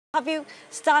Have you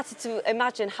started to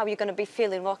imagine how you're going to be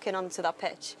feeling walking onto that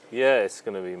pitch? Yeah, it's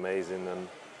going to be amazing, and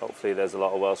hopefully there's a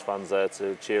lot of Welsh fans there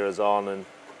to cheer us on, and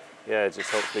yeah, just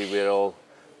hopefully we're all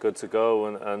good to go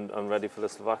and ready for the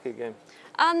Slovakia game.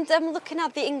 And looking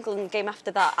at the England game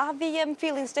after that, are the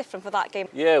feelings different for that game?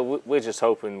 Yeah, we're just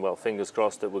hoping, well, fingers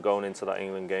crossed, that we're going into that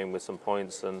England game with some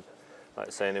points, and like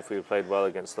saying, if we played well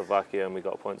against Slovakia and we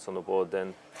got points on the board,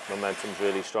 then momentum's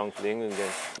really strong for the England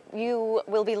game. You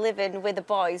will be living with the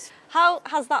boys. How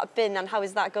has that been, and how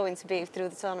is that going to be through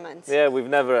the tournament? Yeah, we've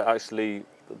never actually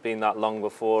been that long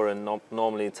before, and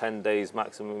normally 10 days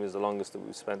maximum is the longest that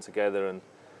we've spent together. And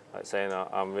like saying,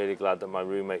 I'm really glad that my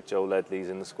roommate Joe Ledley's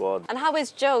in the squad. And how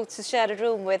is Joe to share a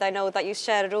room with? I know that you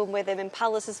shared a room with him in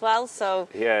Palace as well, so...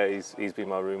 Yeah, he's been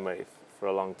my roommate for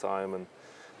a long time, and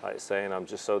like saying, I'm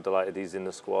just so delighted he's in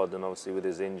the squad, and obviously with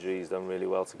his injury he's done really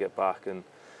well to get back, and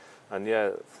yeah,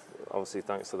 obviously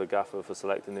thanks to the gaffer for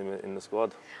selecting him in the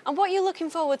squad. And what are you looking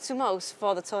forward to most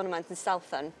for the tournament itself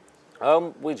then?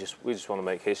 We just want to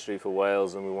make history for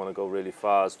Wales, and we want to go really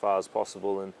far as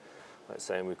possible, and like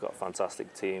saying, we've got a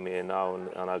fantastic team here now,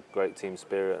 and a great team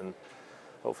spirit, and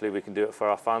hopefully we can do it for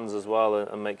our fans as well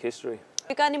and make history.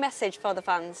 You got any message for the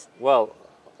fans? Well,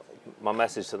 my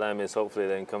message to them is hopefully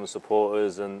they can come and support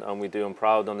us, and we do them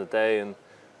proud on the day, and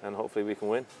hopefully we can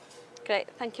win. Great,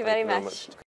 thank you very much.